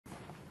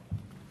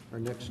Our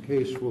next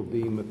case will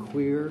be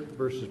McQueer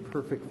versus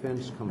Perfect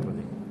Fence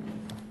Company.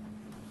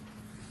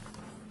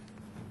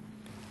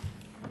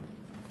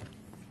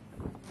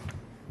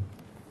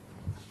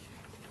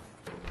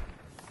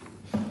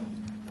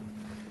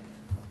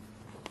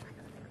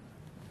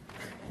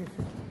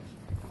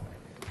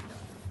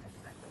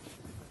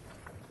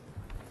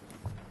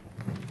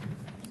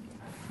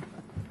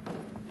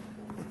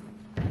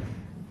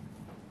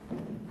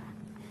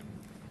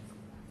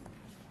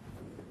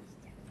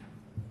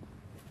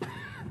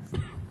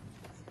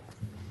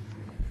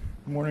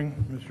 Good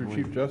morning, Mr.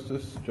 Chief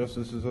Justice,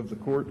 Justices of the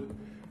Court,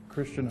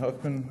 Christian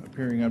Huffman,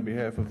 appearing on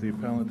behalf of the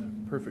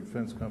appellant, Perfect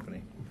Fence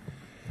Company.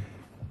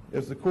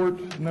 As the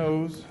Court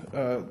knows,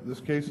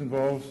 this case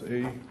involves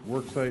a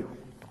worksite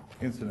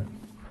incident.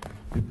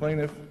 The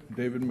plaintiff,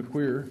 David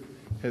McQueer,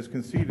 has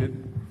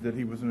conceded that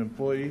he was an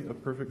employee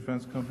of Perfect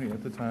Fence Company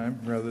at the time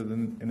rather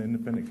than an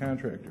independent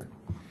contractor.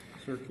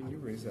 Sir, can you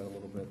raise that a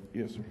little bit?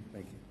 Yes, sir.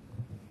 Thank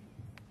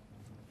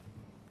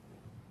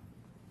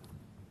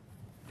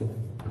you.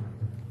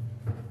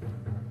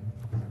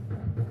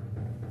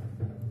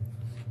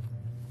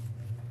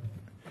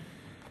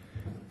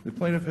 The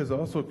plaintiff has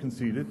also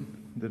conceded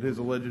that his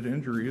alleged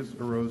injuries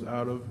arose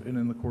out of and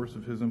in the course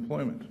of his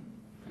employment.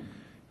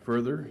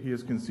 Further, he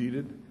has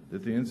conceded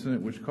that the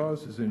incident which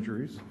caused his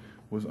injuries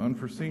was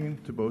unforeseen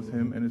to both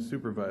him and his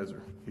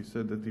supervisor. He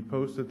said that the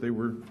post that they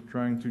were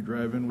trying to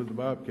drive in with the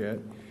Bobcat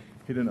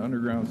hit an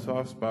underground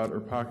soft spot or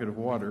pocket of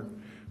water,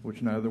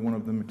 which neither one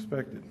of them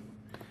expected.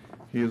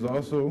 He has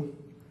also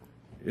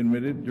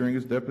admitted during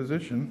his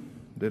deposition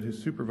that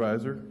his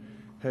supervisor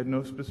had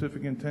no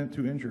specific intent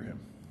to injure him.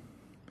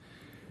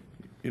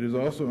 It is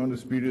also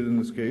undisputed in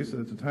this case that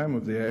at the time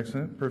of the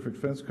accident, Perfect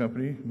Fence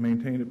Company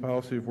maintained a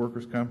policy of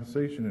workers'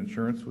 compensation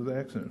insurance with the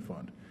accident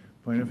fund.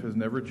 Plaintiff has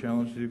never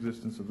challenged the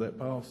existence of that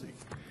policy.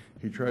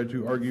 He tried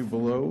to argue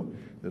below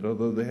that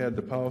although they had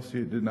the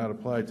policy, it did not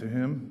apply to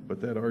him, but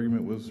that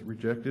argument was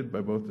rejected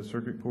by both the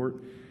Circuit Court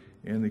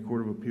and the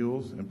Court of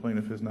Appeals, and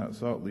plaintiff has not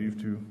sought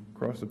leave to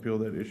cross-appeal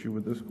that issue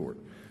with this court.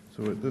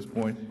 So at this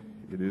point,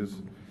 it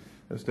is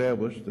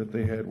established that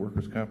they had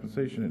workers'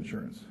 compensation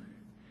insurance.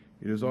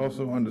 It is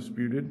also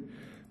undisputed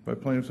by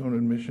plaintiff's own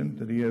admission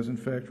that he has in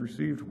fact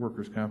received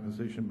workers'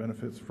 compensation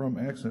benefits from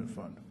accident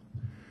fund.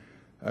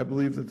 I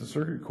believe that the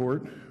Circuit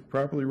Court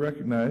properly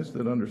recognized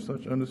that under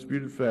such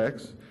undisputed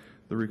facts,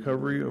 the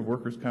recovery of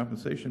workers'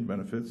 compensation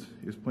benefits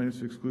is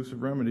plaintiff's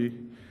exclusive remedy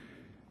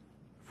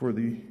for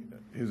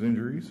his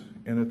injuries,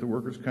 and that the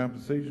workers'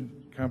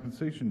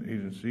 compensation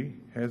agency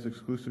has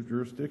exclusive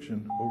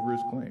jurisdiction over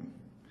his claim.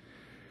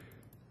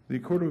 The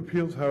Court of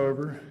Appeals,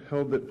 however,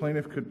 held that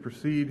plaintiff could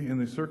proceed in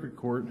the Circuit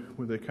Court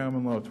with a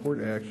common law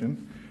tort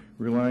action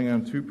relying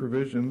on two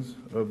provisions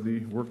of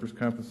the Workers'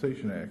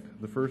 Compensation Act.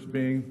 The first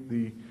being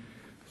the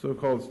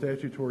so-called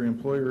statutory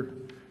employer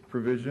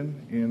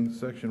provision in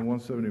Section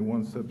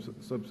 171,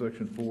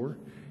 subsection 4,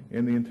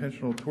 and the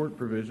intentional tort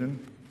provision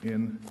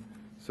in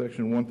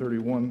Section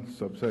 131,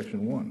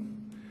 subsection 1.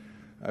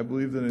 I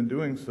believe that in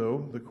doing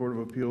so, the Court of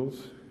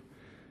Appeals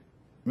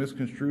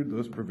misconstrued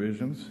those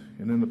provisions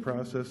and in the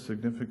process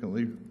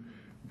significantly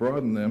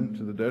broadened them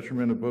to the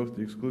detriment of both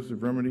the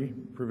exclusive remedy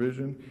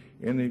provision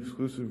and the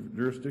exclusive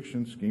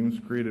jurisdiction schemes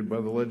created by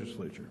the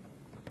legislature.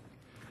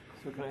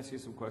 So can I ask you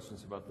some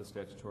questions about the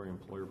statutory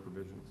employer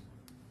provisions?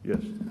 Yes,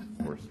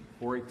 of course.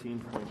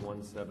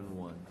 418.171,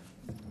 all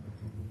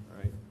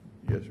right?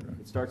 Yes, Your Honor.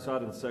 It starts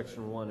out in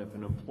Section 1, if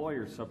an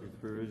employer subject to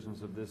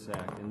provisions of this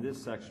act, in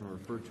this section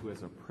referred to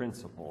as a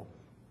principal.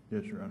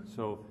 Yes, Your Honor.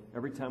 So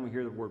every time we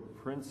hear the word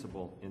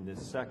principal in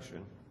this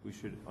section, we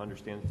should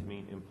understand it to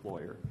mean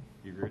employer.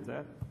 Do you agree with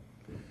that?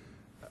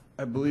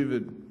 I believe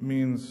it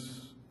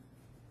means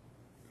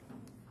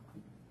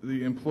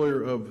the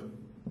employer of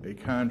a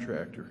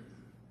contractor.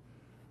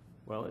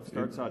 Well, it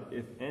starts out,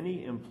 if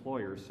any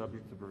employer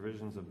subject to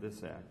provisions of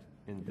this act,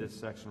 in this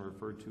section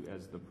referred to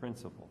as the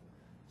principal.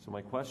 So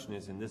my question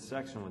is, in this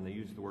section, when they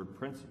use the word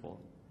principal,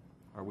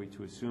 are we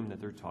to assume that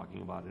they're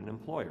talking about an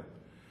employer?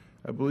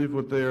 I believe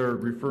what they are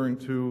referring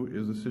to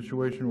is a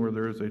situation where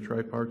there is a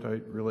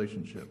tripartite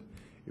relationship.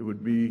 It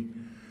would be,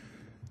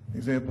 an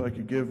example I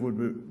could give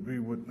would be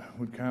what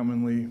would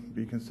commonly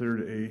be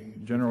considered a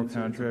general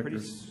contractor.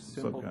 It's a pretty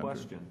simple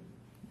question.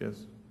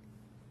 Yes.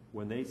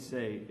 When they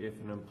say, if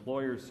an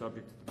employer is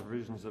subject to the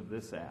provisions of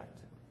this act,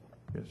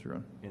 Yes, Your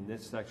Honor. in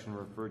this section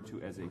referred to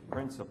as a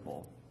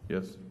principal,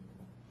 Yes.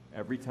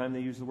 every time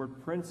they use the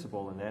word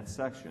principal in that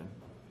section,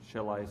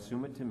 shall I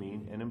assume it to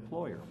mean an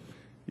employer?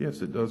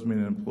 Yes, it does mean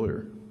an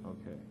employer.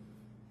 Okay.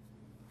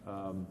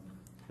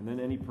 And then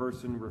any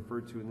person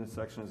referred to in this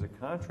section as a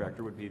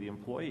contractor would be the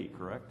employee,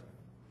 correct?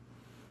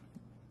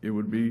 It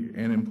would be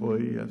an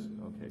employee, yes.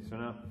 Okay, so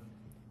now,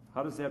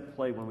 how does that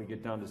play when we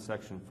get down to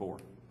Section 4?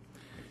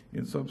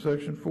 In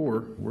subsection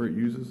 4, where it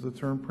uses the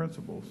term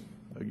principals,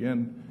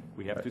 again,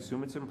 We have to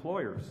assume it's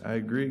employers. I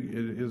agree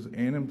it is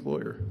an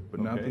employer, but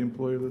not the Okay.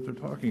 employer that they're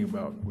talking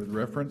about. With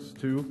reference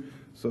to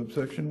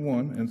subsection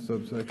 1 and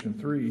subsection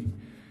 3,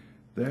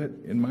 that,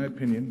 in my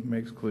opinion,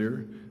 makes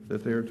clear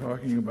that they are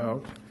talking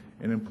about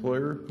an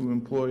employer who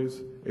employs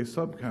a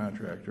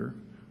subcontractor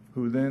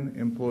who then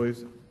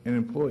employs an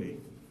employee.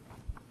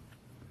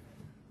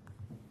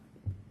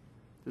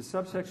 Does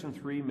subsection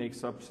 3 make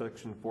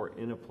subsection 4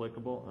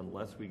 inapplicable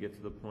unless we get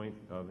to the point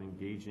of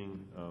engaging,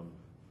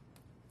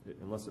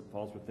 unless it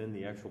falls within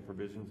the actual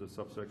provisions of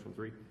subsection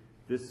 3?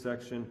 This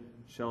section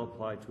shall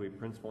apply to a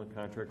principal and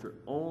contractor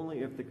only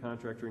if the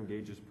contractor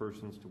engages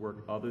persons to work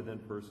other than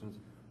persons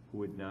who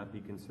would not be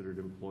considered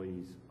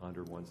employees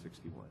under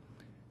 161.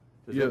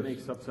 Does Yes. that make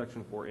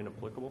subsection 4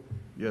 inapplicable?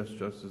 Yes,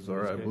 Justice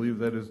Zara, I Okay. believe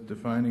that is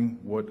defining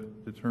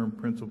what the term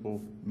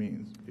principal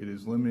means. It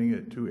is limiting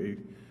it to a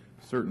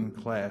certain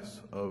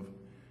class of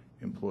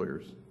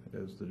employers,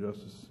 as the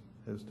Justice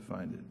has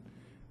defined it.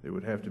 They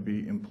would have to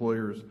be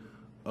employers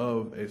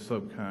of a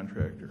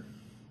subcontractor,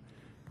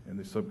 and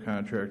the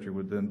subcontractor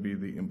would then be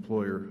the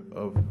employer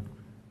of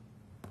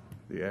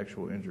the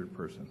actual injured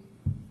person.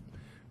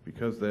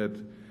 Because that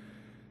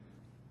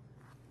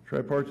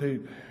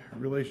tripartite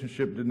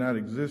relationship did not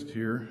exist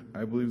here,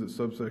 I believe that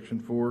subsection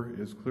 4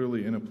 is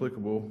clearly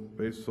inapplicable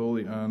based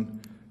solely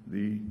on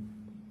the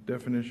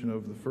definition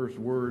of the first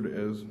word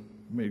as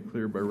made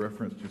clear by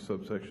reference to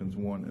subsections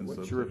 1 and What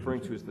subsection you're referring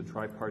to 2. is the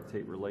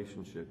tripartite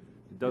relationship.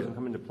 It doesn't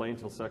come into play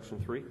until section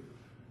 3?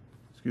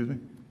 Excuse me?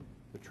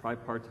 The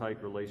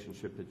tripartite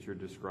relationship that you're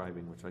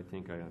describing, which I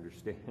think I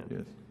understand.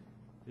 Yes.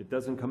 It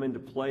doesn't come into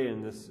play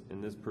in this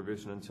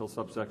provision until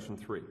subsection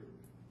 3.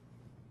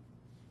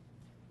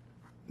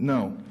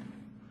 No.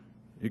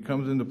 It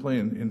comes into play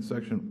in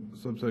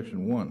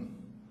subsection 1,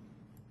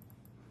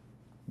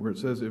 where it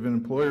says, if an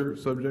employer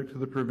subject to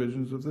the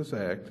provisions of this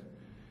act,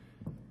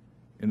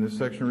 in this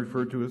section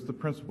referred to as the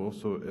principal,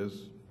 so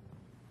as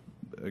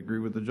I agree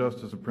with the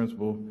Justice, a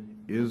principal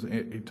is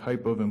a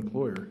type of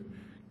employer,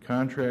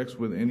 contracts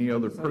with any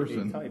other It's not a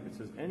person. type, it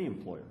says any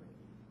employer.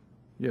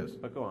 Yes.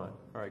 But go on.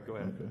 All right, go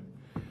ahead.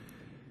 Okay.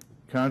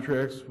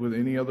 Contracts with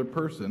any other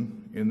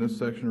person, in this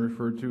section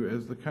referred to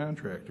as the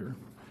contractor.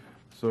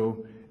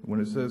 So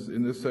when it says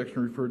in this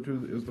section referred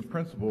to as the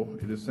principal,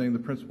 it is saying the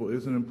principal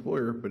is an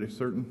employer, but a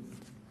certain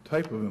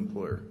type of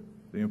employer,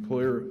 the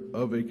employer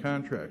of a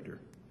contractor.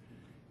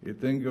 It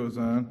then goes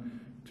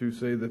on to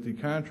say that the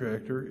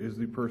contractor is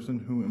the person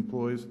who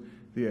employs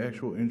the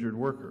actual injured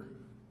worker.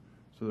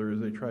 So there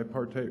is a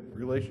tripartite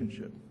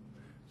relationship.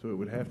 So it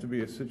would have to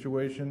be a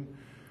situation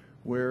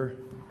where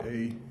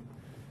I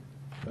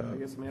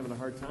guess I'm having a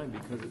hard time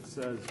because it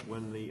says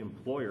when the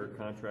employer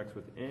contracts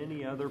with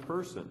any other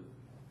person.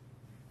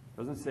 It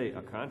doesn't say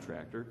a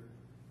contractor.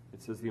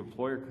 It says the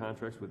employer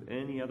contracts with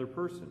any other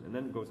person. And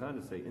then it goes on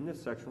to say, in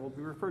this section will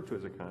be referred to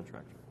as a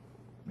contractor.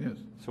 yes,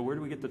 So where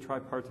do we get the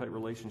tripartite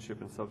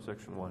relationship in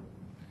subsection 1?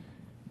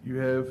 you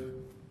have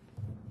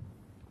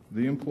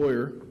the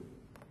employer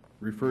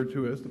referred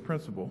to as the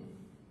principal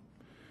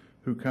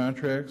who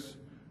contracts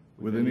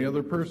with any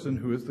other person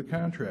who is the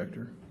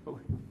contractor.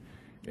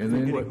 And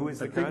then Who is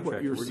the I think contractor?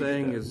 what you're Where do you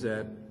saying get that? is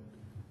that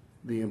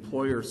the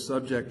employer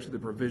subject to the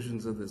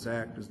provisions of this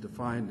act is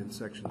defined in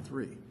section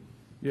 3.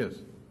 yes,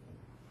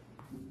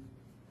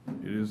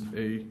 it is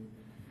the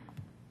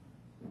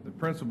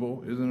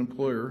principal is an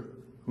employer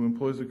who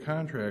employs a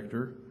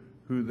contractor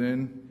who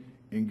then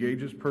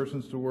engages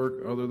persons to work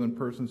other than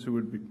persons who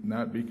would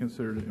not be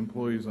considered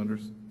employees under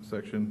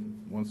section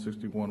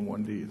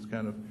 161(1)D. It's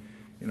kind of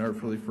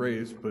inartfully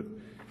phrased, but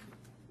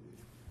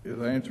as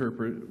I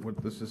interpret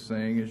what this is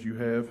saying is you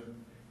have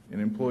an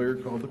employer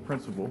called the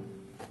principal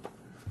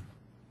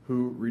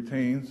who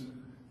retains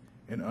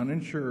an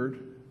uninsured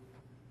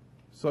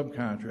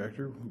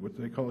subcontractor, what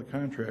they call a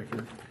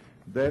contractor.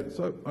 That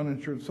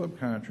uninsured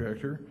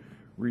subcontractor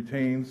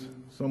retains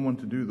someone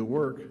to do the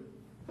work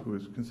who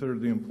is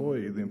considered the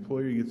employee. The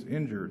employee gets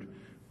injured.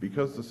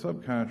 Because the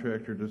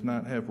subcontractor does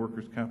not have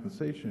workers'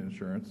 compensation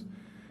insurance,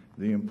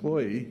 the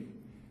employee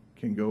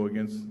can go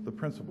against the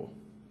principal.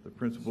 The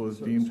principal is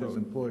deemed his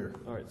employer.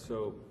 All right,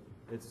 so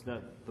it's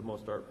not the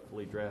most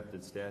artfully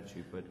drafted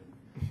statute, but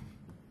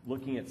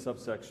looking at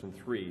subsection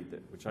 3,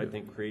 which I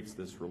think creates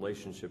this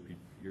relationship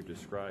you're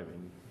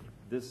describing,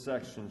 this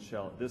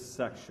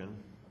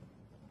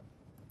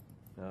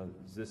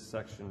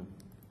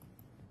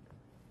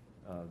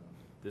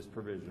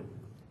provision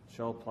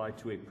shall apply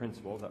to a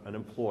principal, an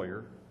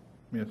employer,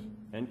 Yes,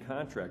 and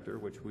contractor,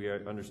 which we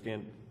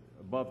understand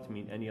above to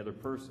mean any other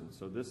person.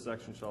 So this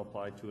section shall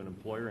apply to an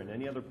employer and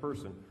any other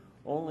person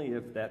only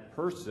if that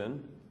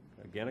person,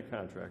 again a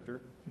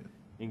contractor,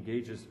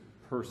 engages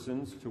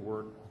persons to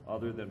work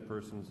other than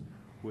persons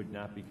who would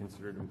not be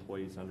considered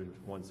employees under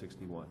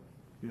 161.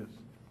 yes,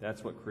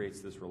 That's what creates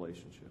this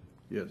relationship.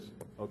 yes,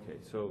 Okay,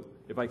 so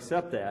if I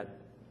accept that,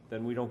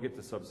 then we don't get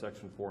to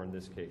subsection 4 in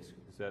this case.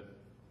 Is that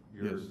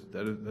your... yes,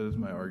 that is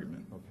my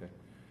argument. Okay.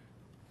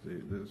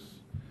 See, this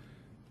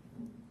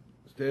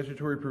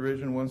statutory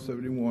provision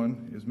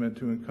 171 is meant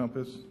to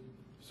encompass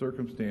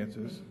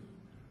circumstances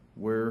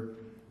where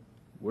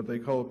what they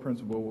call a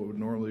principal, what would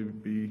normally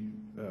be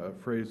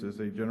phrased as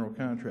a general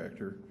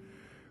contractor,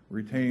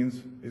 retains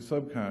a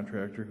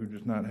subcontractor who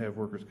does not have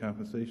workers'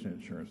 compensation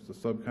insurance. The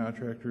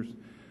subcontractor's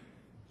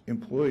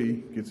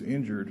employee gets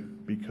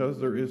injured, because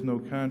there is no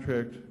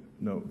contract,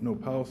 no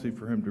policy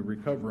for him to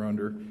recover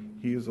under,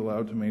 he is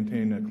allowed to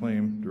maintain a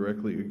claim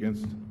directly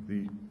against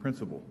the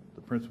principal.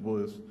 The principal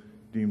is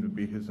deemed to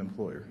be his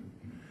employer.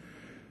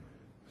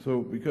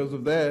 So because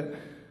of that,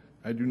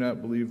 I do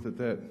not believe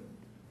that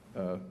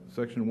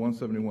Section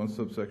 171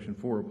 subsection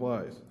 4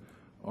 applies.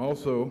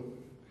 Also,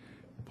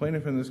 the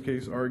plaintiff in this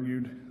case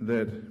argued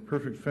that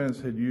Perfect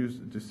Fence had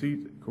used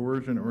deceit,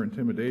 coercion, or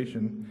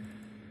intimidation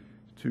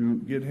to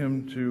get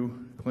him to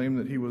claim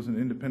that he was an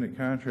independent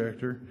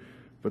contractor,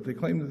 but they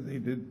claimed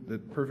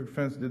that Perfect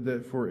Fence did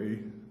that for a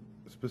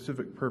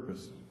specific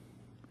purpose.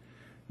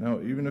 Now,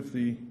 even if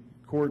the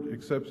court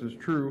accepts as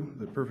true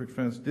that Perfect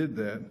Fence did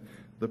that,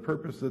 the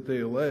purpose that they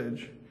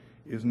allege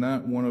is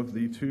not one of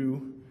the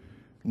two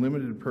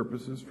limited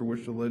purposes for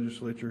which the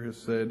legislature has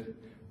said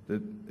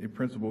that a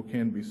principal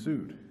can be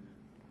sued.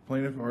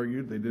 Plaintiff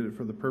argued they did it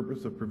for the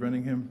purpose of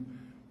preventing him,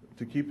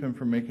 to keep him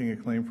from making a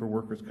claim for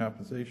workers'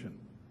 compensation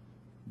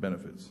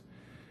benefits.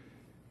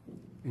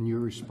 And your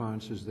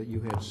response is that you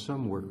had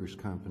some workers'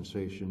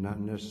 compensation, not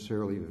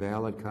necessarily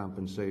valid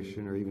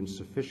compensation or even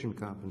sufficient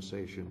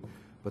compensation,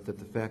 but that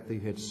the fact that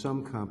you had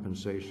some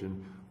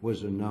compensation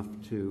was enough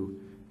to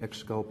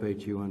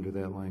exculpate you under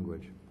that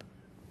language.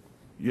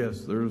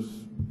 Yes, there's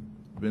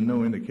been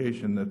no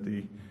indication that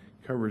the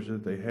coverage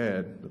that they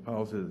had, the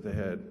policy that they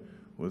had,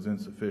 was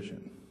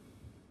insufficient.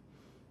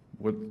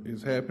 What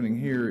is happening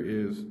here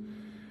is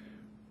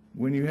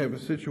when you have a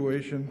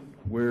situation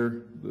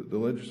where the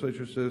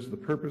legislature says the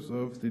purpose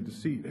of the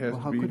deceit has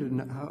to be...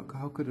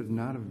 How could it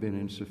not have been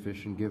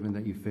insufficient, given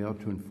that you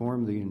failed to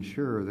inform the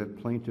insurer that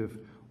plaintiff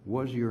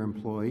was your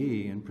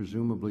employee and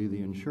presumably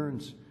the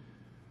insurance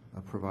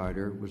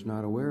provider was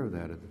not aware of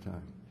that at the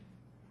time?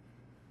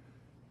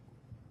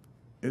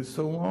 It's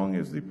so long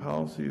as the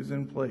policy is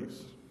in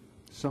place.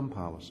 Some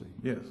policy.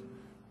 Yes.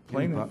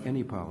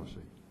 Any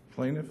policy.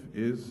 Plaintiff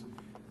is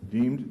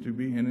deemed to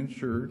be an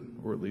insured,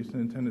 or at least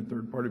an intended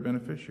third-party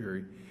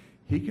beneficiary.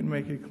 He can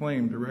make a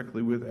claim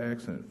directly with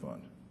accident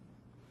fund.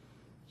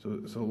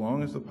 So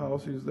long as the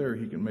policy is there,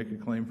 he can make a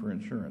claim for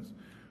insurance.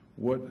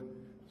 What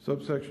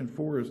subsection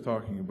 4 is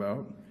talking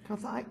about...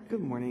 Counsel,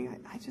 good morning.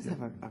 I just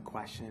have a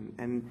question,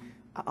 and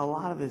a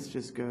lot of this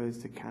just goes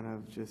to kind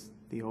of just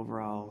the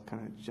overall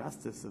kind of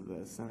justice of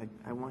this, and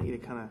I want you to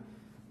kind of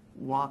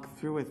walk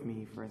through with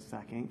me for a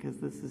second, because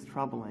this is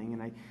troubling,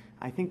 and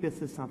I think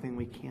this is something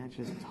we can't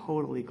just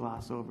totally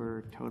gloss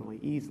over totally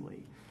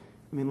easily.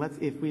 I mean,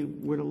 if we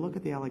were to look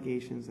at the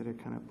allegations that are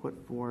kind of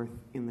put forth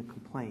in the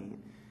complaint,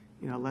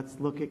 let's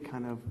look at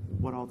kind of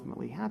what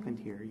ultimately happened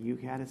here. You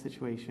had a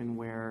situation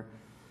where,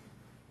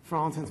 for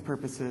all intents and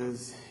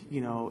purposes,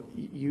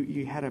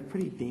 you had a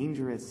pretty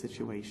dangerous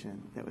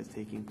situation that was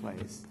taking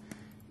place.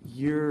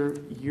 Your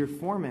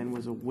foreman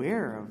was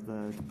aware of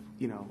the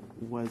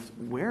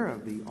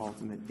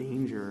ultimate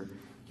danger,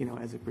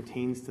 as it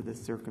pertains to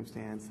this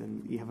circumstance,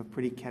 and you have a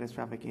pretty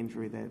catastrophic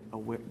injury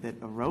that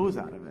arose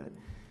out of it.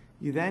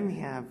 You then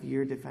have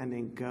your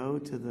defendant go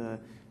to the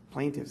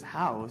plaintiff's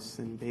house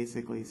and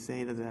basically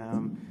say to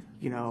them,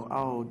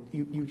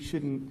 you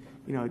shouldn't,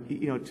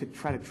 to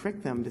try to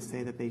trick them to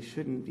say that they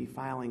shouldn't be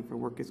filing for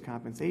workers'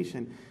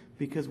 compensation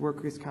because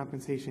workers'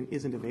 compensation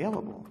isn't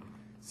available.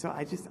 So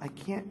I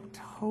can't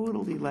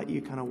totally let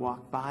you kind of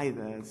walk by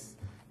this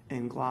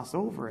and gloss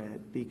over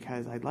it,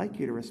 because I'd like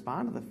you to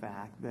respond to the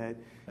fact that,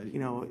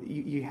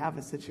 you have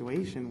a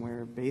situation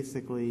where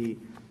basically,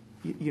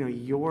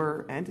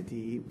 your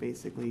entity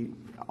basically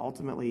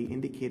ultimately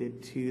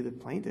indicated to the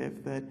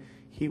plaintiff that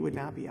he would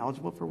not be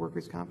eligible for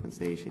workers'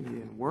 compensation. He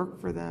didn't work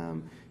for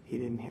them. He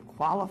didn't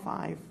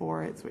qualify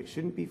for it, so he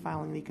shouldn't be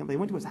filing any complaint. He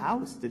went to his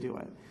house to do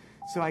it.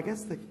 So I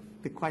guess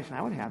the question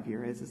I would have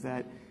here is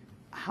that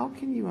how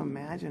can you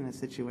imagine a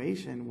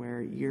situation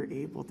where you're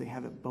able to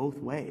have it both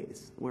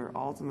ways, where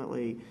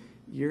ultimately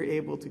you're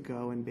able to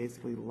go and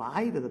basically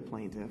lie to the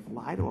plaintiff,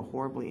 lie to a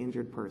horribly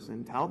injured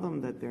person, tell them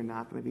that they're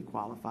not going to be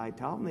qualified,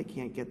 tell them they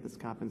can't get this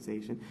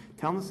compensation,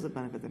 tell them this is a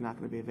benefit they're not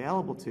going to be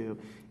available to,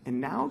 and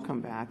now come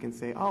back and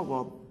say, oh,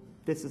 well,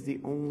 this is the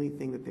only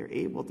thing that they're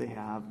able to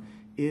have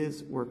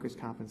is workers'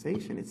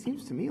 compensation. It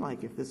seems to me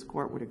like if this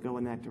court were to go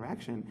in that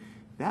direction,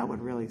 that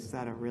would really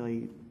set a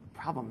really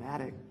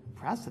problematic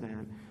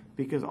precedent,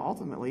 because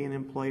ultimately an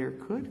employer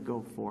could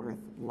go forth,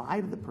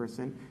 lie to the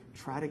person,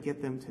 try to get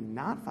them to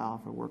not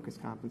file for workers'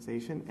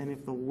 compensation, and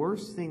if the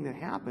worst thing that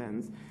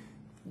happens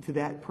to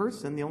that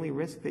person, the only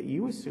risk that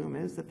you assume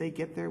is that they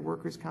get their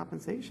workers'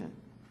 compensation.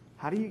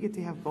 How do you get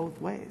to have both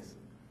ways?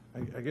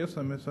 I guess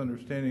I'm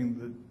misunderstanding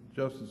the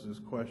Justice's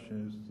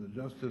question.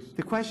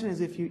 The question is,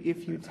 if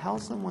you tell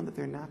someone that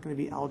they're not going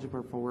to be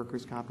eligible for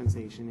workers'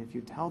 compensation, if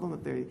you tell them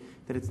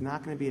that it's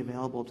not going to be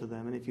available to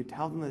them, and if you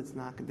tell them that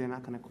they're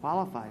not going to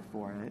qualify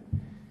for it,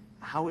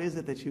 how is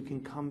it that you can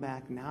come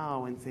back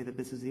now and say that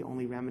this is the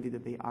only remedy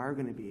that they are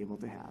going to be able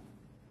to have?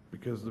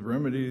 Because the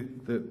remedy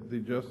that the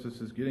Justice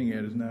is getting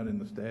at is not in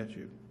the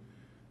statute.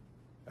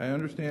 I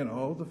understand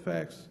all the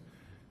facts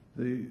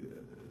that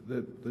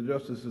the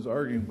Justice is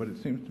arguing, but it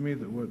seems to me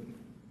that what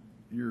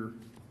you're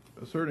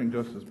asserting,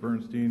 Justice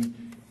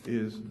Bernstein,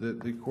 is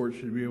that the court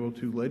should be able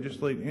to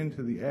legislate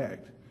into the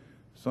act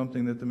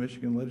something that the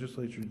Michigan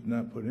legislature did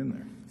not put in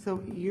there.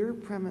 So your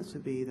premise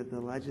would be that the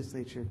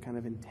legislature kind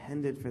of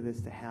intended for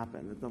this to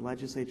happen, that the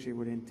legislature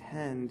would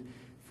intend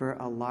for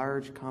a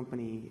large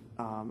company,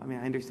 I mean,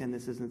 I understand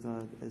this isn't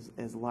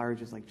as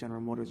large as like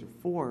General Motors or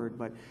Ford,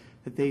 but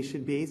that they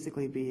should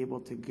basically be able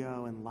to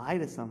go and lie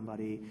to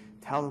somebody,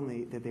 tell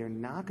them that they're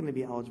not going to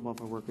be eligible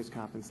for workers'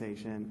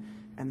 compensation,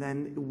 and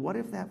then what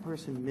if that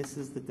person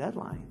misses the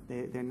deadline?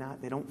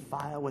 They don't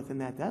file within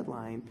that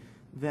deadline,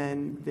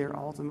 then they're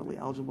ultimately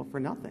eligible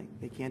for nothing.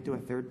 They can't do a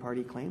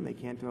third-party claim. They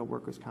can't do a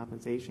workers'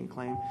 compensation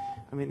claim.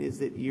 I mean,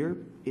 is it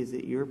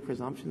your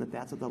presumption that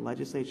that's what the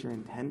legislature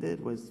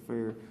intended, was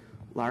for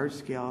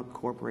large-scale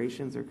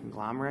corporations or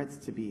conglomerates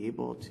to be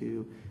able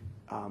to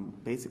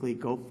basically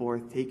go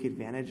forth, take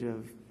advantage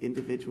of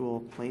individual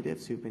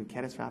plaintiffs who've been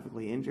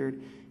catastrophically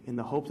injured in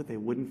the hopes that they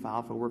wouldn't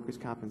file for workers'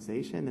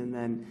 compensation, and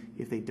then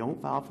if they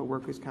don't file for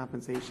workers'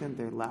 compensation,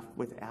 they're left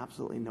with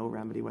absolutely no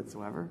remedy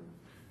whatsoever?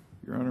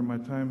 Your Honor, my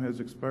time has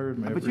expired.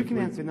 May I But you can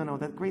briefly- answer. No,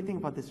 the great thing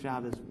about this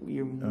job is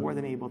you're more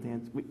than able to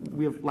answer.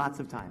 We have lots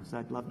of time, so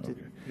I'd love to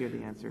hear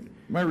the answer.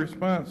 My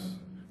response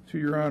to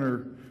Your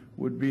Honor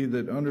would be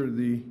that under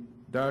the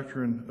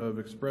doctrine of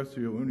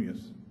expressio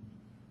unius,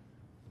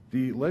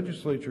 the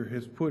legislature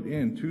has put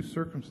in two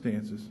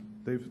circumstances.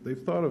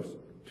 They've thought of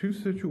two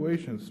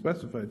situations,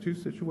 specified two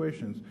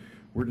situations,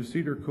 where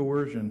deceit or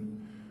coercion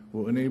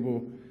will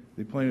enable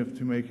the plaintiff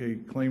to make a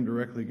claim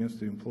directly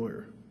against the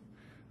employer.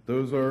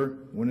 Those are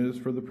when it is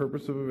for the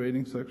purpose of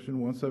evading Section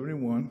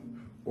 171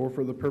 or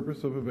for the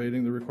purpose of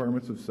evading the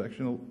requirements of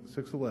Section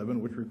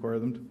 611, which require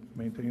them to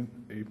maintain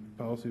a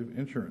policy of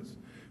insurance.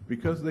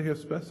 Because they have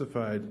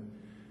specified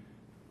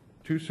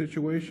two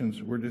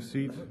situations where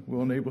deceit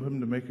will enable him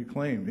to make a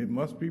claim, it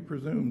must be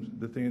presumed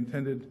that they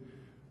intended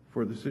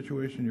for the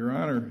situation Your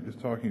Honor is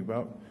talking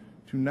about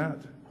to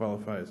not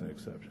qualify as an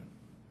exception.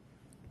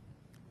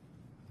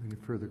 Any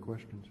further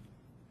questions?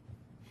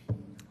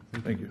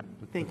 Thank you.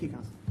 Thank you,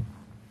 Counsel.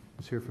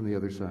 Let's hear from the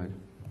other side.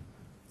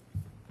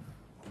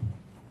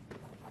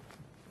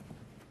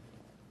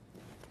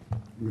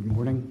 Good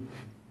morning.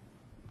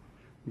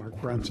 Mark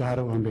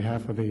Bronzato on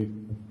behalf of the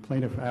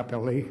plaintiff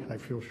appellee. I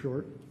feel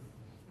short.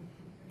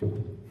 I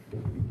feel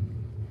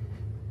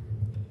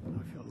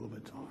a little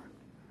bit taller.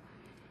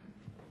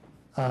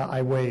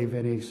 I waive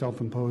any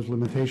self-imposed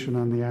limitation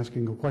on the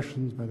asking of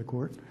questions by the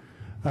court.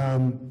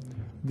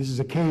 This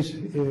is a case,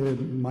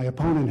 my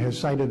opponent has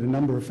cited a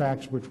number of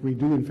facts which we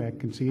do in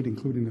fact concede,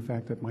 including the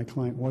fact that my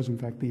client was in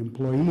fact the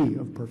employee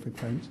of Perfect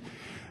Fence.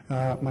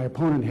 My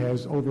opponent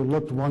has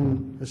overlooked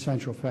one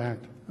essential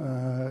fact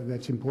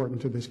that's important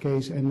to this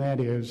case, and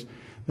that is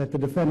that the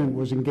defendant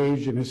was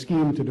engaged in a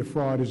scheme to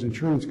defraud his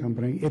insurance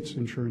company, its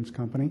insurance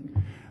company,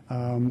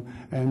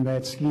 and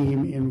that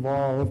scheme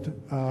involved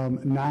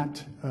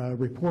not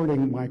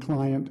reporting my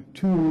client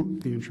to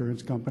the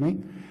insurance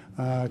company,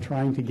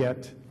 trying to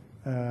get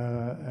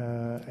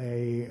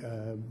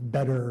a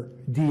better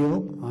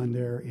deal on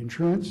their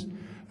insurance.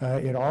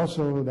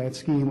 That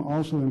scheme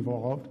also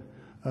involved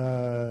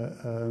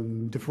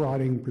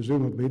defrauding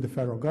presumably the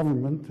federal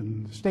government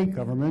and the state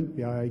government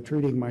by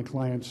treating my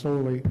client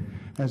solely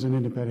as an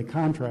independent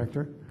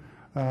contractor,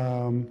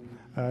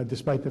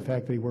 despite the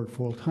fact that he worked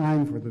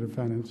full-time for the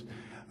defendants.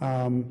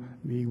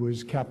 He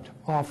was kept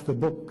off the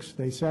books,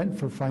 they said,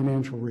 for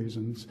financial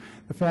reasons.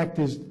 The fact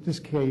is, this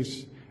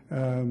case,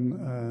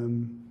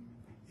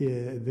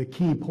 the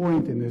key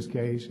point in this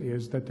case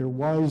is that there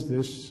was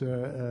this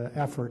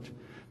effort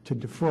to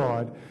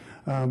defraud.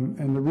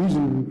 And the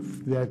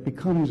reason that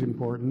becomes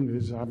important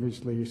is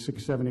obviously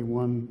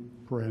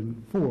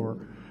 671(4),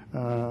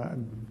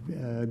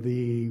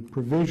 the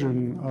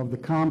provision of the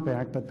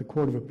compact that the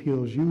Court of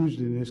Appeals used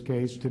in this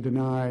case to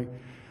deny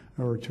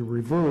or to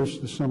reverse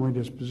the summary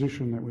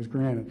disposition that was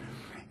granted.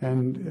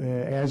 And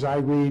as I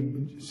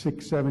read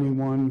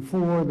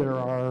 671(4), there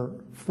are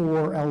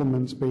four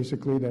elements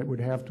basically that would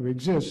have to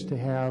exist to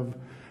have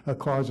a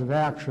cause of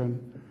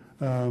action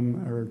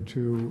or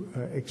to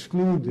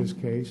exclude this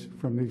case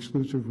from the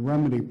exclusive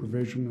remedy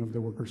provision of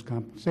the Workers'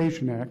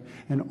 Compensation Act,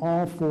 and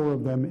all four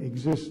of them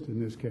exist in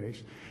this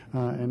case.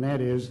 And that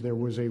is, there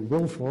was a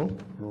willful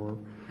or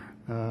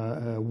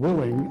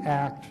willing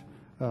act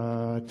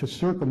to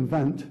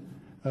circumvent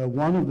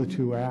one of the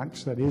two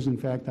acts that is in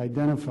fact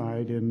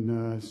identified in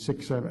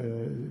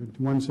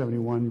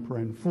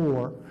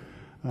 171(4).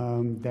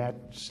 That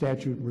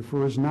statute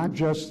refers not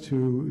just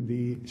to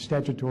the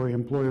statutory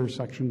employer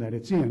section that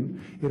it's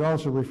in, it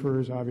also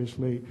refers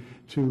obviously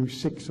to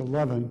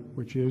 611,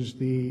 which is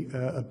the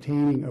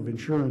obtaining of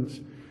insurance.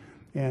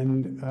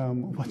 And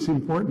what's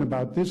important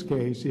about this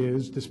case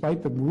is,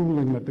 despite the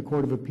ruling that the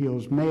Court of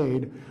Appeals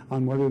made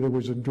on whether there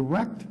was a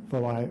direct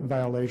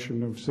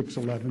violation of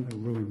 611, a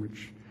ruling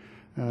which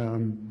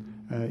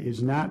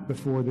is not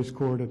before this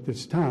court at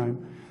this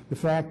time, the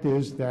fact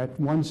is that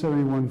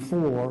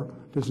 171(4)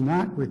 does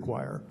not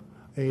require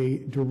a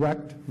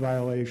direct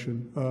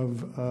violation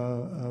of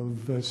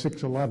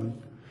 611.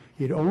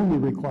 It only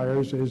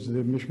requires, as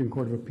the Michigan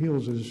Court of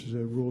Appeals has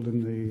ruled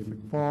in the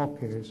McFall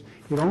case,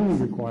 it only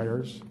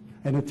requires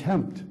an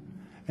attempt.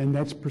 And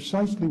that's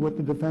precisely what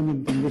the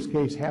defendant in this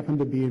case happened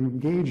to be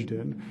engaged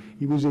in.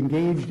 He was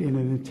engaged in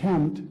an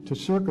attempt to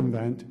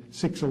circumvent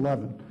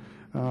 611.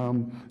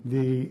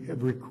 The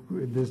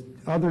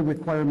other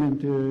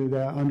requirement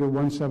under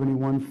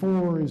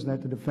 171.4 is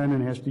that the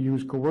defendant has to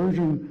use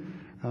coercion,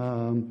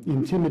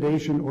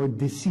 intimidation, or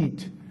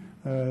deceit.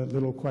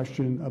 Little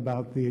question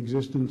about the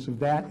existence of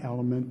that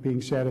element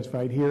being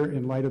satisfied here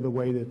in light of the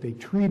way that they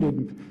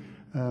treated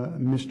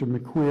Mr.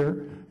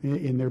 McQueer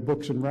in their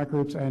books and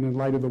records, and in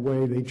light of the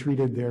way they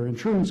treated their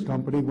insurance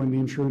company when the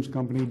insurance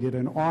company did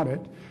an audit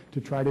to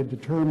try to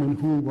determine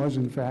who was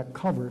in fact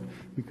covered,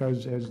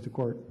 because as the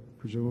court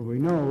presumably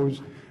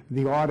knows,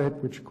 the audit,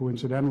 which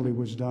coincidentally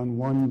was done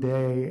one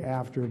day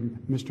after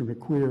Mr.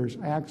 McQueer's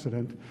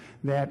accident,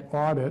 that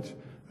audit,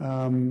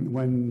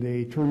 when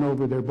they turned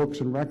over their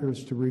books and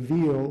records to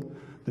reveal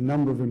the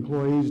number of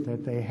employees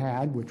that they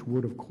had, which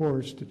would of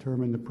course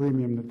determine the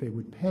premium that they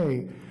would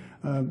pay,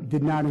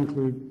 did not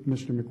include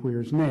Mr.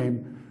 McQueer's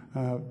name,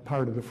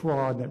 part of the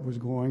fraud that was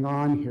going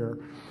on here.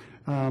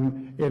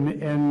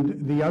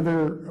 And the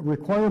other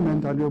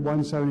requirement under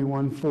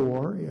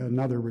 171.4,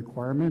 another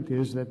requirement,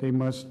 is that they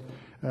must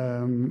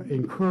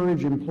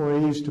encourage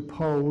employees to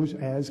pose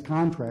as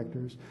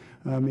contractors.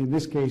 In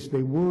this case,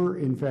 they were,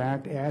 in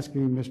fact,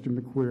 asking Mr.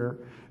 McQueer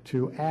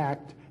to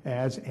act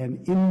as an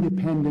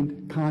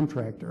independent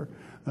contractor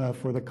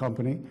for the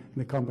company.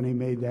 The company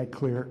made that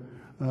clear.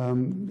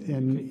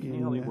 Can you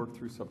help me work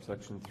through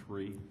subsection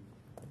 3?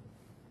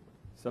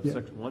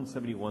 Subsection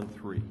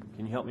 171.3.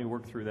 Can you help me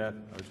work through that?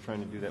 I was trying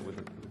to do that with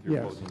your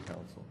Yes. opposing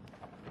counsel.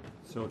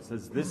 So it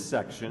says this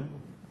section,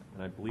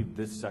 and I believe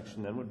this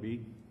section then would be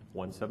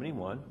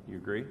 171. You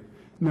agree?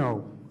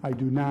 No, I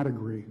do not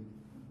agree.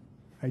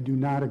 I do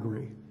not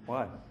agree.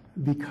 Why?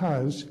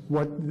 Because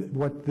what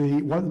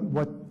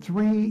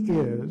 3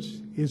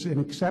 is an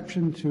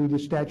exception to the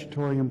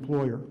statutory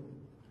employer.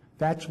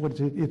 That's what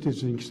it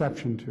is an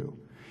exception to.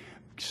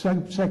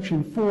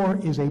 Section 4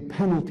 is a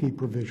penalty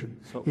provision.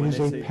 So it is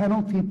a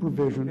penalty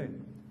provision. Okay.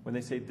 When they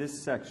say this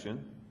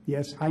section,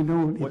 Yes, I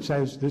know it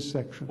says this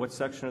section. what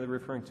section are they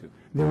referring to?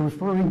 They're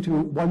referring to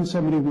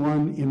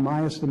 171, in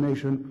my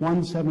estimation,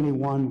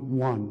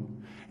 171.1,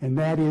 and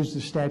that is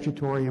the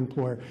statutory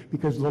employer.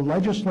 Because the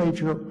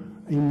legislature,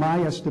 in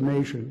my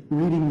estimation,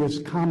 reading this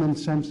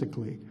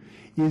commonsensically,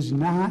 is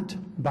not,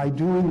 by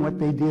doing what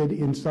they did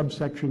in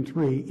subsection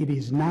 3, it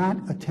is not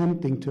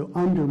attempting to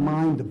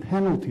undermine the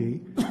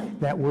penalty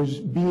that was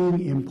being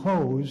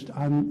imposed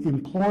on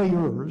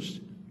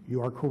employers.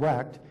 You are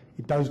correct,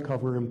 it does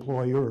cover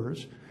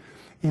employers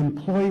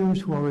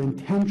who are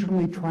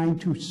intentionally trying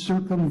to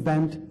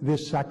circumvent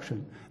this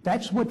section.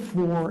 That's what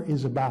 4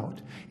 is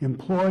about.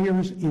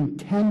 Employers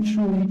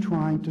intentionally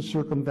trying to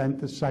circumvent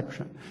this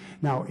section.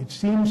 Now, it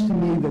seems to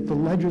me that the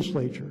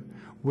legislature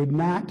would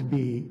not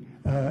be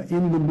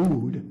in the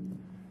mood,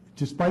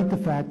 despite the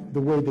fact the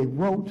way they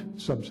wrote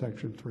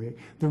subsection 3,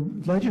 the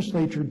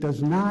legislature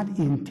does not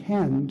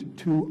intend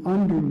to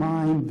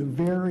undermine the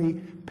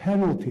very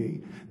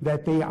penalty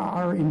that they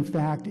are in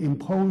fact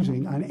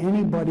imposing on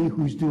anybody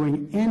who's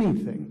doing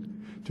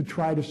anything to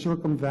try to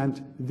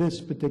circumvent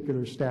this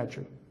particular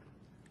statute.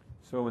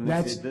 So when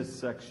they say this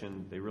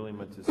section, they really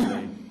meant to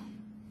say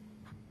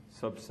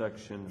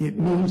subsection. It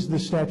means the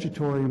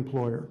statutory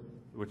employer.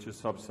 Which is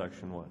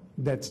subsection 1.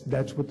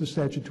 That's what the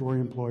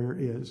statutory employer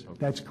is. Okay.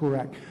 That's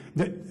correct.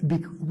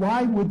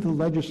 Why would the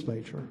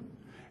legislature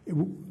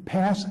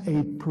pass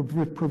a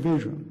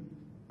provision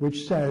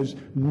which says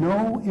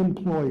no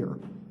employer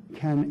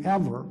can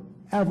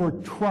ever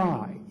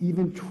try,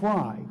 even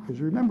try,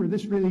 because remember,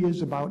 this really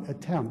is about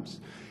attempts.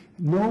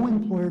 No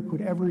employer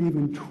could ever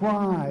even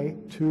try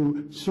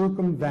to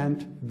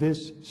circumvent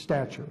this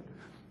statute.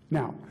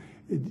 Now,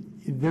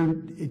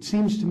 it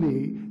seems to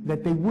me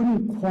that they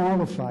wouldn't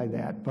qualify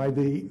that by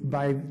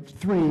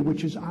 3,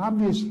 which is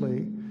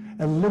obviously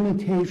a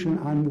limitation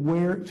on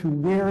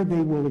where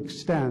they will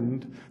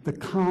extend the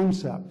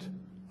concept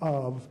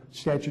of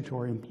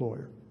statutory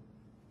employer.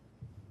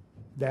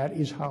 That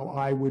is how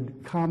I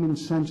would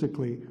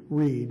commonsensically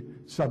read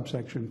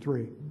subsection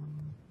 3.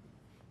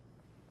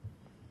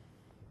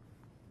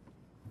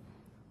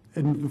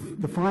 And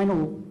the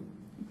final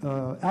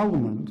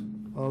element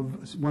of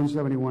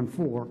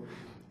 171.4,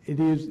 it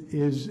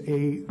is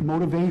a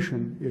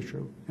motivation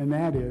issue, and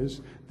that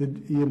is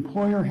that the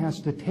employer has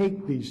to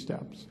take these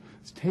steps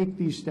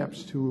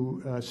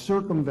to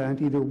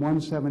circumvent either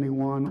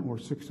 171 or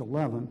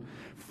 611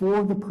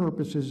 for the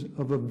purposes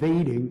of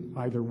evading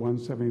either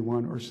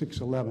 171 or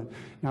 611.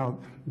 Now,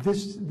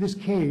 this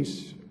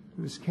case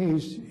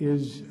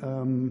is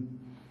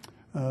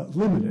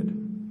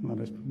limited.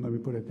 Let me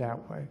put it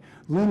that way.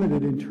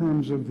 Limited in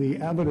terms of the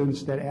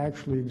evidence that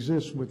actually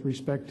exists with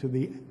respect to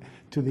the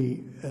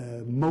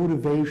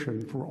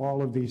motivation for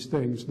all of these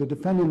things. The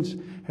defendants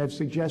have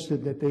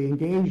suggested that they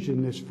engaged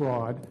in this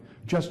fraud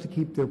just to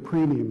keep their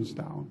premiums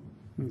down.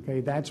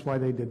 Okay, that's why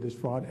they did this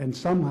fraud, and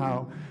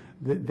somehow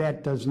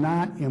that does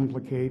not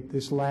implicate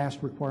this last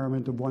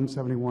requirement of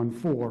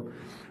 171.4.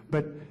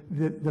 But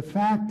the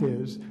fact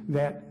is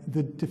that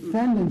the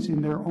defendants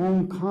in their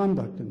own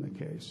conduct in the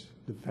case,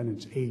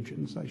 defendants'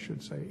 agents, I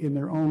should say, in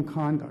their own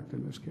conduct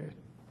in this case,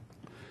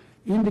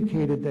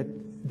 indicated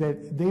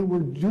that they were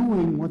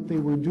doing what they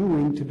were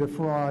doing to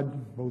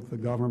defraud both the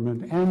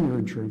government and their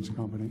insurance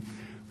company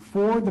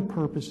for the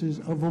purposes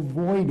of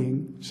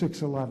avoiding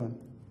 611.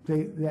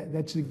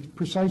 That's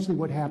precisely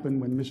what happened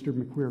when Mr.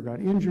 McQueer got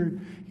injured.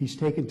 He's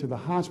taken to the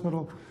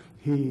hospital.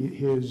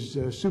 His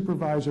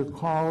supervisor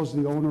calls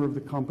the owner of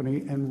the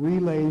company and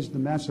relays the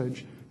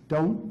message,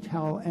 don't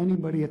tell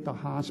anybody at the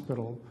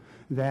hospital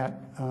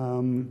that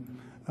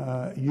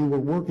you were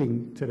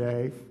working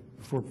today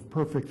for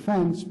Perfect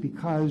Fence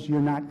because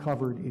you're not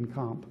covered in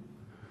comp.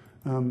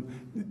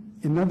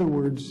 In other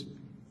words,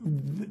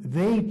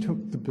 they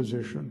took the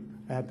position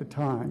at the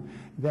time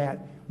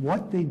that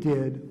what they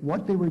did,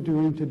 what they were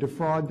doing to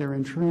defraud their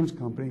insurance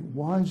company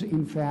was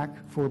in fact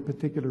for a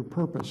particular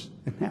purpose,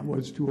 and that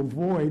was to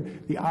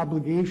avoid the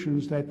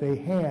obligations that they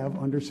have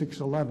under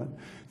 611.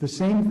 The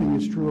same thing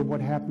is true of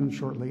what happened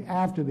shortly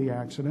after the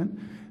accident.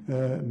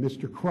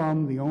 Mr.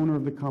 Crum, the owner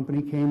of the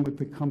company, came with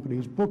the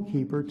company's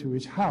bookkeeper to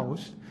his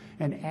house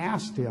and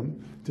asked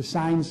him to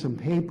sign some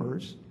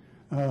papers,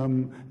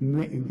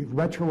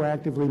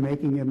 retroactively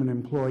making him an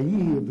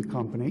employee of the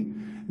company.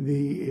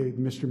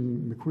 Mr.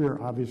 McQueer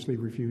obviously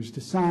refused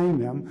to sign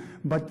them,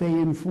 but they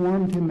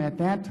informed him at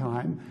that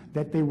time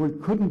that they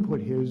couldn't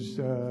put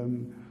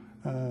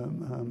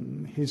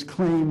his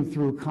claim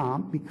through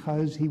comp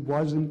because he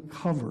wasn't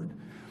covered.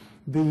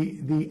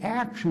 The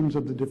actions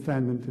of the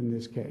defendant in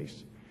this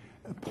case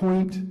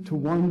point to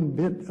one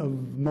bit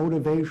of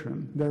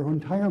motivation. Their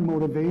entire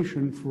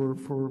motivation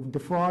for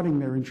defrauding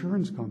their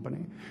insurance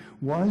company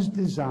was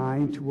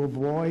designed to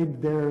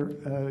avoid their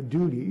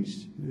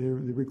duties,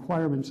 the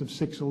requirements of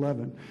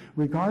 611,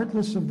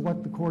 regardless of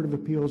what the Court of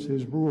Appeals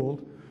has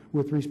ruled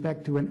with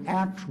respect to an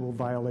actual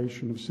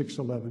violation of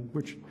 611,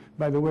 which,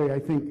 by the way, I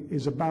think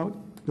is about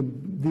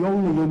the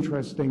only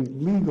interesting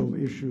legal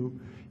issue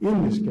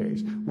in this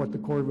case, what the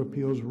Court of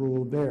Appeals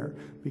ruled there,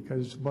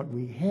 because what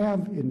we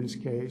have in this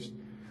case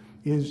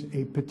is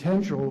a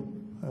potential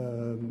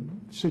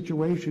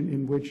situation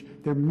in which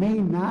there may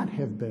not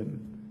have been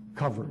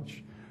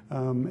coverage.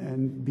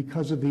 And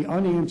because of the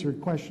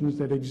unanswered questions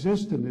that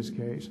exist in this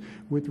case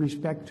with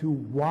respect to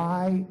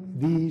why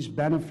these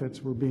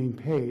benefits were being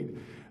paid,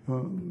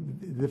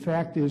 the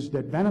fact is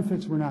that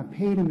benefits were not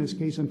paid in this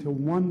case until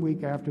 1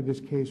 week after this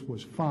case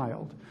was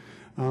filed.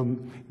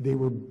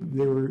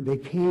 They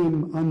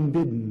came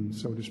unbidden,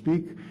 so to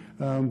speak.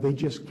 They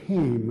just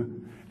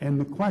came. And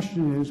the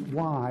question is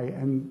why,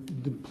 and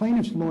the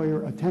plaintiff's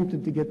lawyer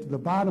attempted to get to the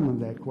bottom of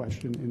that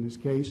question in this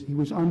case. He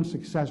was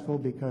unsuccessful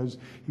because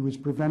he was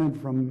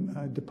prevented from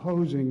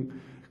deposing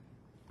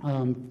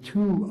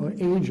two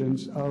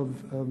agents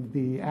of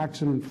the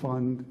accident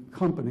fund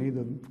company,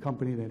 the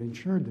company that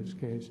insured this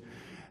case.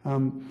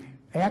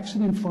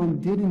 Accident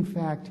fund did in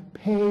fact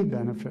pay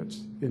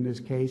benefits in this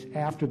case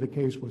after the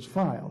case was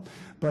filed,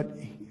 but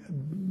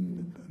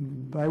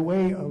by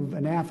way of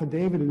an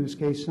affidavit in this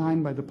case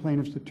signed by the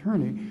plaintiff's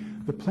attorney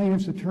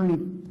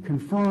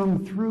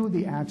confirmed through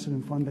the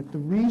accident fund that the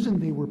reason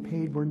they were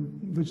paid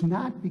was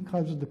not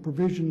because of the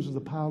provisions of the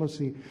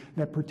policy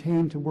that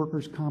pertain to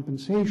workers'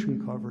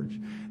 compensation coverage.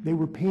 They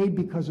were paid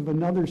because of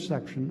another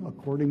section,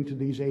 according to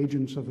these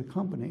agents of the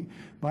company,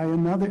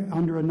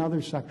 under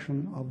another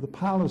section of the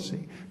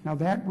policy. Now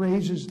that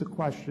raises the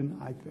question,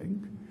 I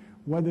think,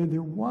 whether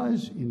there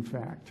was in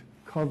fact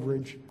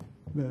coverage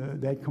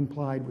that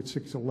complied with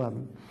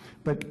 611.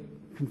 But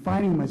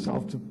confining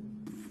myself to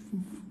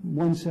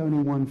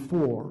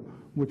 171.4,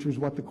 which is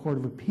what the Court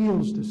of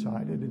Appeals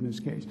decided in this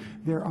case,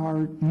 there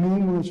are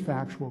numerous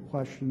factual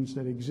questions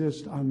that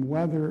exist on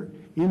whether,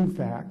 in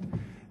fact,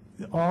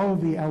 all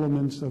of the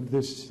elements of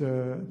this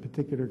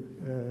particular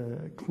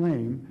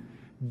claim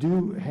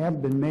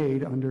have been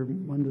made under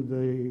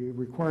the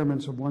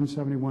requirements of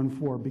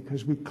 171.4,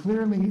 because we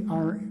clearly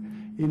are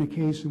in a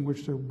case in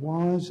which there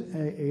was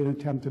an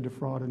attempt to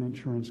defraud an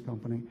insurance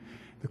company.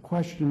 The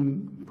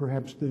question,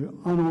 perhaps the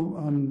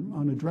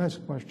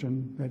unaddressed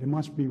question that it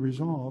must be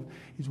resolved,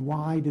 is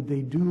why did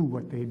they do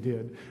what they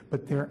did?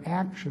 But their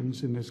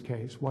actions in this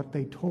case, what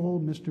they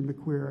told Mr.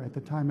 McQueer at the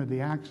time of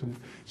the accident,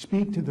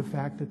 speak to the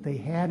fact that they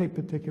had a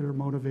particular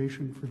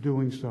motivation for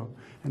doing so.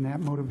 And that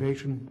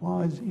motivation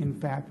was, in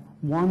fact,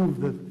 one of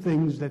the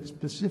things that's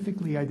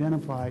specifically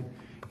identified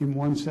in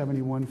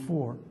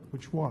 171.4,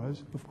 which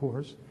was, of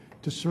course,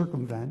 to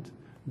circumvent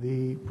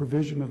the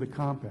provision of the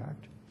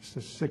compact,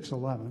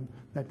 611,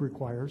 that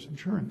requires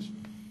insurance.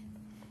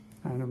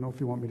 I don't know if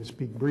you want me to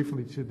speak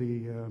briefly to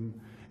the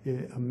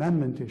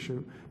amendment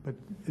issue, but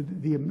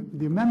the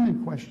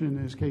amendment question in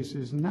this case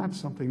is not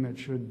something that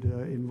should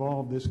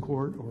involve this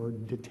court or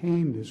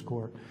detain this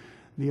court.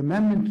 The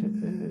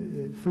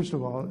amendment, first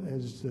of all,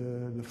 as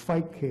the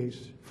Fike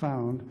case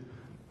found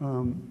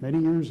many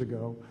years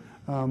ago,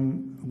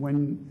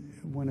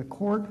 when a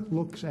court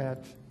looks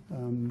at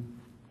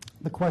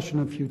the question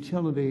of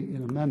futility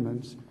in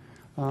amendments,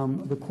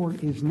 the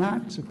court is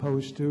not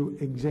supposed to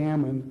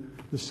examine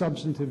the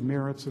substantive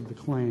merits of the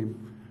claim.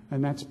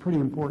 And that's a pretty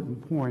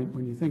important point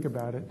when you think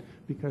about it,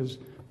 because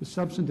the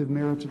substantive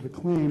merits of the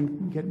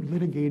claim get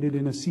litigated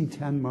in a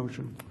C-10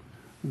 motion.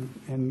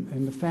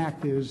 And the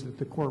fact is that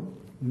the court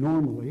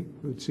normally,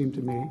 it would seem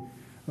to me,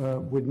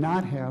 would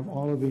not have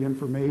all of the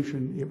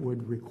information it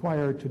would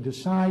require to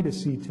decide a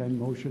C-10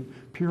 motion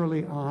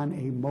purely on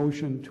a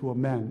motion to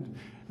amend.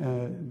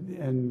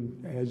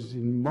 And as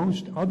in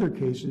most other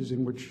cases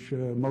in which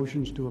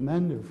motions to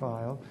amend are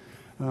filed,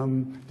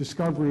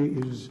 discovery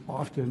is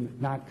often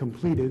not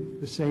completed.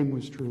 The same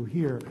was true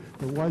here.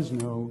 There was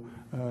no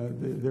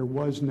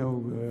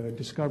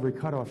discovery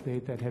cutoff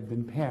date that had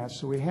been passed.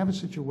 So we have a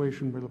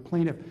situation where the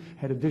plaintiff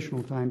had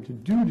additional time to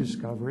do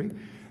discovery.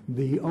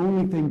 The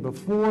only thing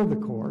before the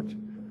court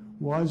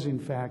was, in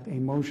fact, a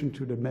motion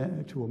to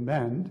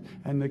amend,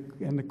 and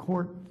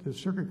the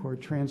circuit court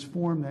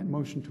transformed that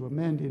motion to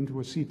amend into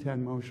a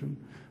C-10 motion,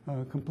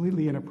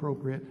 completely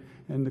inappropriate.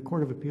 And the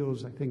Court of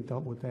Appeals, I think,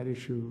 dealt with that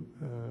issue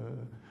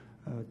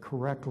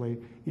correctly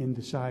in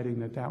deciding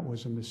that that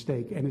was a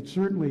mistake. And it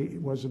certainly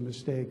was a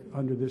mistake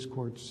under this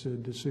court's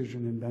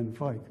decision in Ben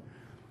Fike.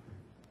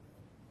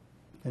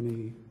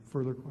 Any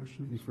further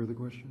questions? Any further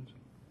questions?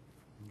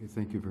 Okay,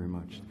 thank you very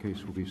much. The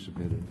case will be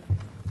submitted.